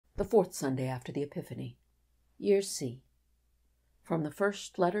the fourth Sunday after the Epiphany, Year C, from the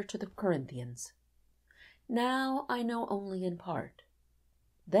first letter to the Corinthians. Now I know only in part.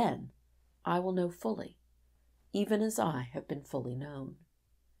 Then I will know fully, even as I have been fully known.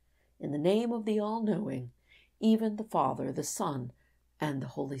 In the name of the all-knowing, even the Father, the Son, and the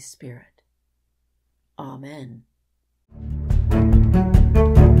Holy Spirit. Amen.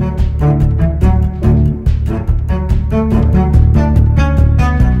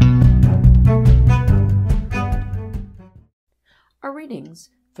 Our readings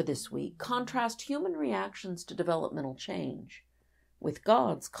for this week contrast human reactions to developmental change with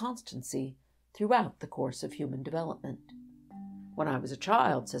God's constancy throughout the course of human development. When I was a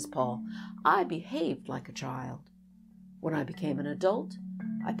child, says Paul, I behaved like a child. When I became an adult,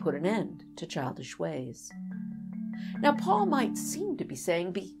 I put an end to childish ways. Now, Paul might seem to be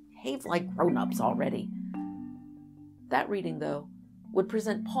saying, behave like grown-ups already. That reading, though, would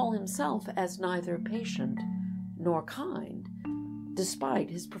present Paul himself as neither patient nor kind, despite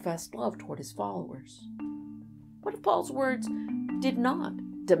his professed love toward his followers. What if Paul's words did not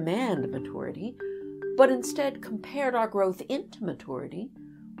demand maturity, but instead compared our growth into maturity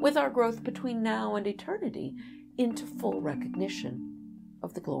with our growth between now and eternity into full recognition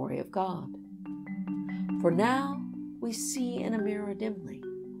of the glory of God? For now we see in a mirror dimly,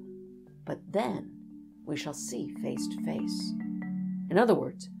 but then we shall see face to face. In other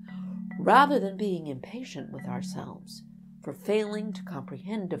words, rather than being impatient with ourselves for failing to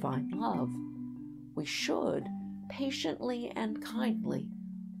comprehend divine love, we should patiently and kindly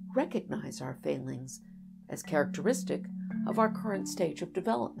recognize our failings as characteristic of our current stage of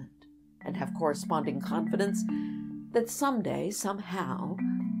development and have corresponding confidence that someday, somehow,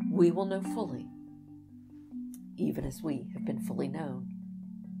 we will know fully, even as we have been fully known.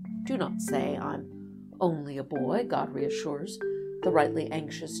 Do not say, I'm only a boy, God reassures the rightly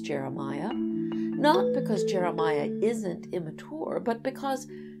anxious Jeremiah, not because Jeremiah isn't immature, but because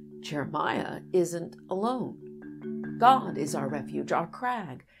Jeremiah isn't alone. God is our refuge, our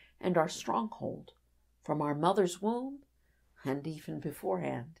crag, and our stronghold, from our mother's womb and even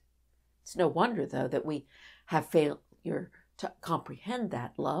beforehand. It's no wonder, though, that we have failure to comprehend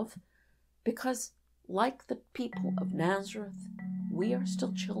that love, because, like the people of Nazareth, we are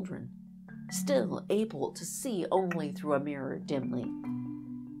still children, still able to see only through a mirror dimly.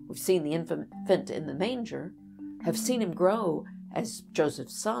 We've seen the infant in the manger, have seen him grow as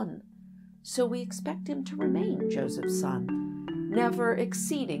Joseph's son, so we expect him to remain Joseph's son, never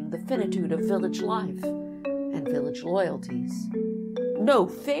exceeding the finitude of village life and village loyalties. No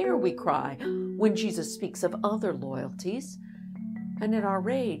fair, we cry, when Jesus speaks of other loyalties, and in our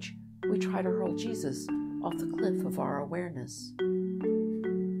rage, we try to hurl Jesus off the cliff of our awareness.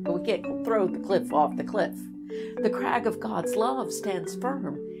 But we can't throw the cliff off the cliff. The crag of God's love stands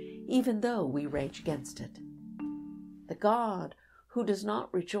firm, even though we rage against it. The God who does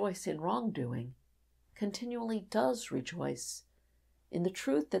not rejoice in wrongdoing continually does rejoice in the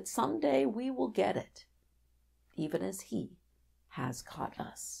truth that someday we will get it, even as he has caught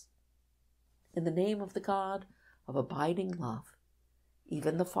us. In the name of the God of abiding love,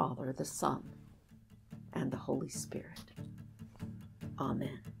 even the Father, the Son, and the Holy Spirit.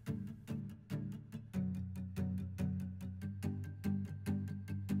 Amen.